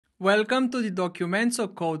Welcome to the Documenso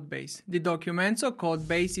Codebase. The Documenso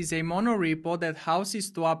Codebase is a monorepo that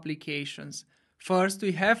houses two applications. First,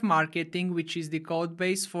 we have marketing, which is the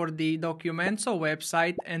codebase for the Documenso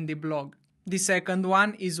website and the blog. The second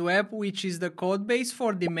one is web, which is the codebase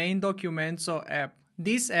for the main Documenso app.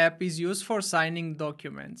 This app is used for signing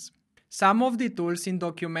documents. Some of the tools in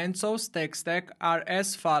Documenso's tech stack are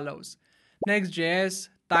as follows: Next.js,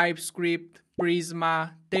 TypeScript,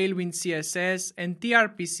 Prisma, Tailwind CSS, and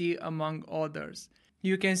TRPC, among others.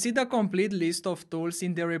 You can see the complete list of tools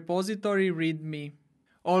in the repository README.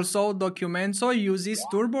 Also, Documenso uses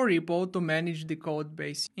TurboRepo to manage the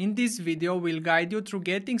codebase. In this video, we'll guide you through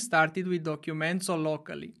getting started with Documenso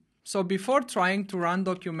locally. So before trying to run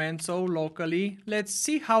Documenso locally, let's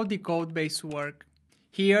see how the codebase works.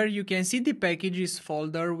 Here you can see the packages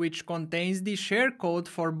folder, which contains the share code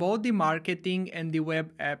for both the marketing and the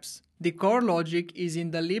web apps. The core logic is in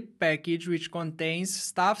the lib package, which contains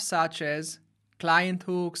stuff such as client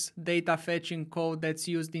hooks, data fetching code that's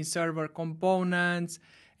used in server components,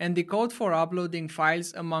 and the code for uploading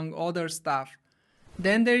files, among other stuff.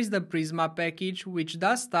 Then there is the Prisma package, which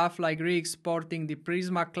does stuff like re-exporting the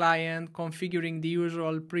Prisma client, configuring the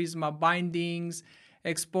usual Prisma bindings,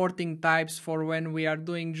 exporting types for when we are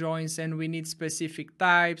doing joins and we need specific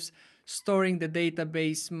types, storing the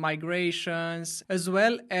database migrations, as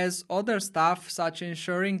well as other stuff such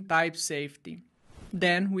ensuring type safety.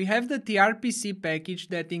 Then we have the TRPC package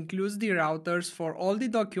that includes the routers for all the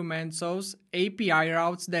Documenso's API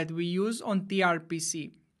routes that we use on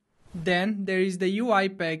TRPC. Then there is the UI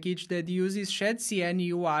package that uses ShadCN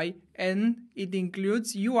UI, and it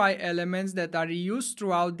includes UI elements that are used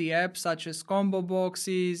throughout the app, such as combo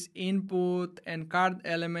boxes, input and card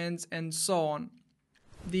elements, and so on.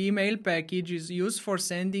 The email package is used for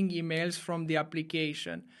sending emails from the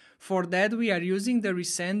application. For that, we are using the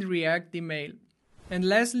Resend React email. And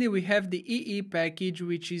lastly, we have the EE package,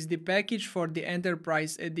 which is the package for the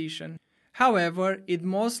Enterprise Edition. However, it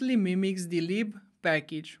mostly mimics the lib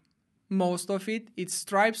package. Most of it's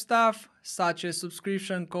Stripe stuff, such as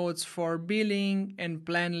subscription codes for billing and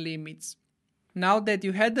plan limits. Now that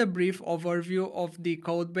you had a brief overview of the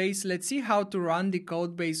codebase, let's see how to run the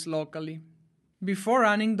codebase locally. Before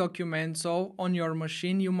running Documenso on your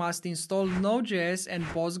machine, you must install Node.js and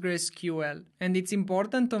PostgreSQL. And it's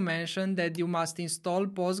important to mention that you must install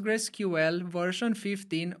PostgreSQL version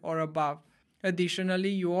 15 or above. Additionally,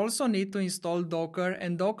 you also need to install Docker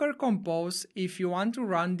and Docker Compose if you want to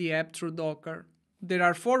run the app through Docker. There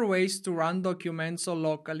are 4 ways to run Documenso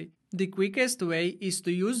locally. The quickest way is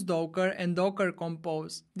to use Docker and Docker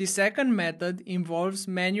Compose. The second method involves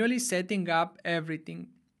manually setting up everything.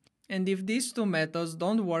 And if these 2 methods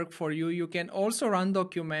don't work for you, you can also run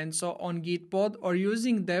Documenso on Gitpod or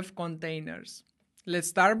using dev containers. Let's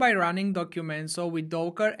start by running Documenso with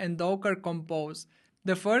Docker and Docker Compose.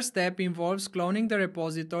 The first step involves cloning the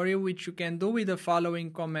repository, which you can do with the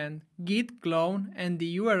following command: git clone and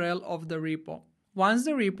the URL of the repo. Once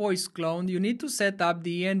the repo is cloned, you need to set up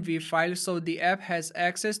the env file so the app has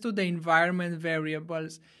access to the environment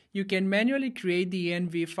variables. You can manually create the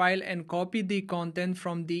env file and copy the content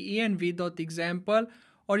from the env.example,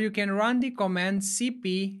 or you can run the command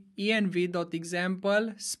cp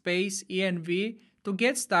env.example space env to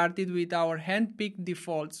get started with our handpicked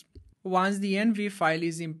defaults. Once the env file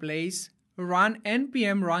is in place, run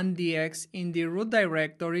npm run-dx in the root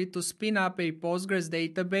directory to spin up a Postgres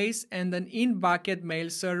database and an in-bucket mail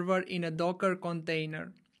server in a Docker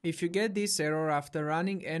container. If you get this error after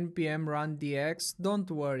running npm run-dx, don't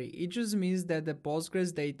worry, it just means that the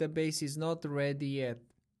Postgres database is not ready yet.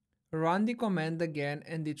 Run the command again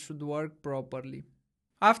and it should work properly.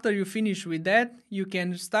 After you finish with that, you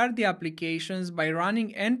can start the applications by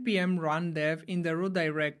running npm run dev in the root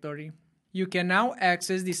directory. You can now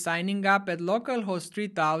access the signing up at localhost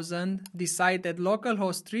 3000, the site at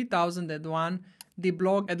localhost 3001, the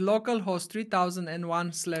blog at localhost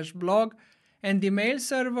 3001/blog, and the mail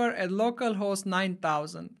server at localhost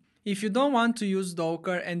 9000. If you don't want to use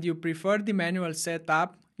Docker and you prefer the manual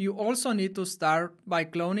setup, you also need to start by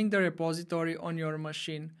cloning the repository on your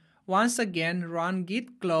machine. Once again, run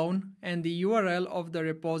git clone and the URL of the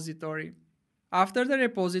repository. After the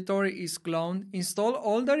repository is cloned, install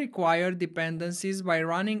all the required dependencies by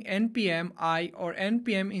running npm I or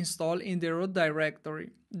npm install in the root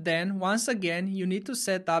directory. Then, once again, you need to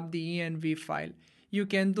set up the env file. You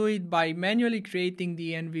can do it by manually creating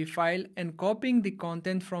the env file and copying the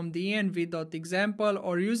content from the env.example,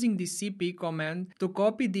 or using the cp command to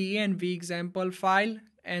copy the env example file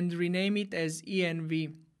and rename it as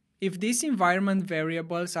env. If these environment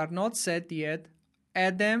variables are not set yet,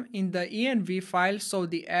 add them in the env file so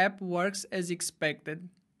the app works as expected.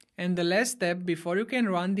 And the last step before you can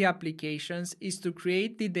run the applications is to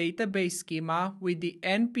create the database schema with the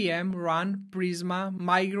npm run prisma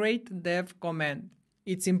migrate dev command.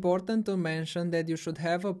 It's important to mention that you should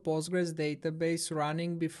have a Postgres database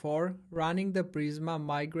running before running the Prisma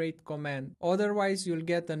migrate command. Otherwise, you'll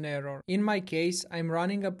get an error. In my case, I'm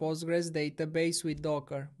running a Postgres database with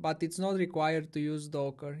Docker, but it's not required to use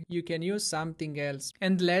Docker. You can use something else.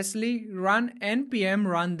 And lastly, run npm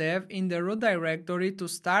run dev in the root directory to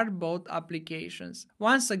start both applications.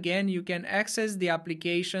 Once again, you can access the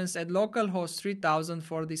applications at localhost 3000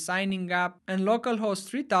 for the signing up and localhost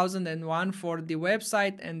 3001 for the website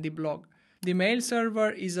and the blog. The mail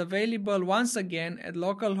server is available once again at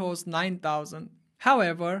localhost 9000.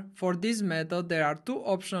 However, for this method there are two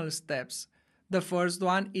optional steps. The first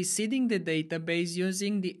one is seeding the database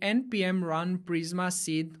using the npm run prisma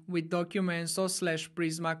seed with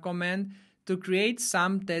documenso/prisma command to create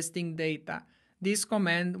some testing data. This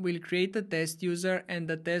command will create a test user and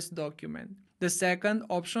a test document. The second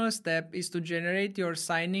optional step is to generate your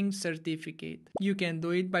signing certificate. You can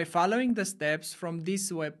do it by following the steps from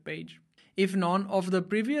this web page. If none of the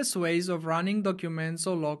previous ways of running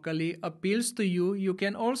Documenso locally appeals to you, you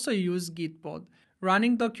can also use Gitpod.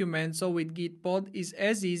 Running Documenso with Gitpod is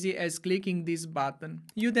as easy as clicking this button.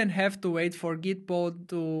 You then have to wait for Gitpod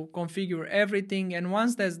to configure everything, and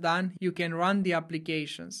once that's done, you can run the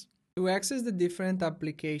applications. To access the different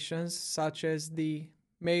applications, such as the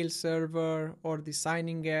mail server or the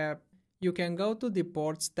signing app, you can go to the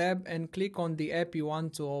ports tab and click on the app you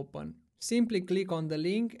want to open. Simply click on the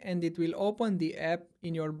link and it will open the app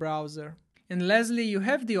in your browser. And lastly, you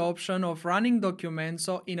have the option of running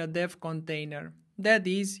Documenso in a dev container. That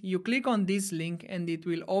is, you click on this link and it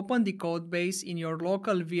will open the codebase in your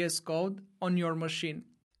local VS Code on your machine.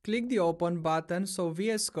 Click the open button so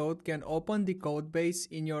VS Code can open the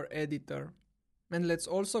codebase in your editor. And let's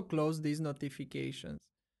also close these notifications.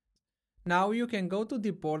 Now you can go to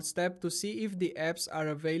the ports tab to see if the apps are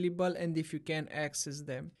available and if you can access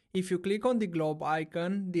them. If you click on the globe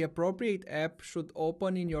icon, the appropriate app should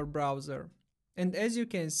open in your browser. And as you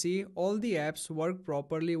can see, all the apps work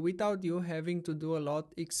properly without you having to do a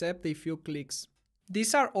lot except a few clicks.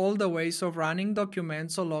 These are all the ways of running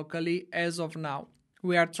Documenso locally as of now.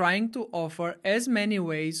 We are trying to offer as many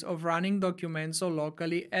ways of running Documenso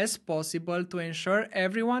locally as possible to ensure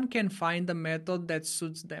everyone can find a method that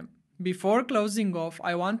suits them. Before closing off,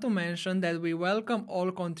 I want to mention that we welcome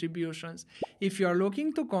all contributions. If you are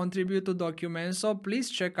looking to contribute to Documenso, please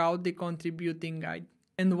check out the contributing guide.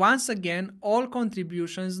 And once again, all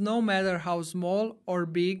contributions, no matter how small or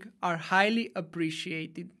big, are highly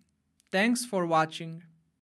appreciated. Thanks for watching.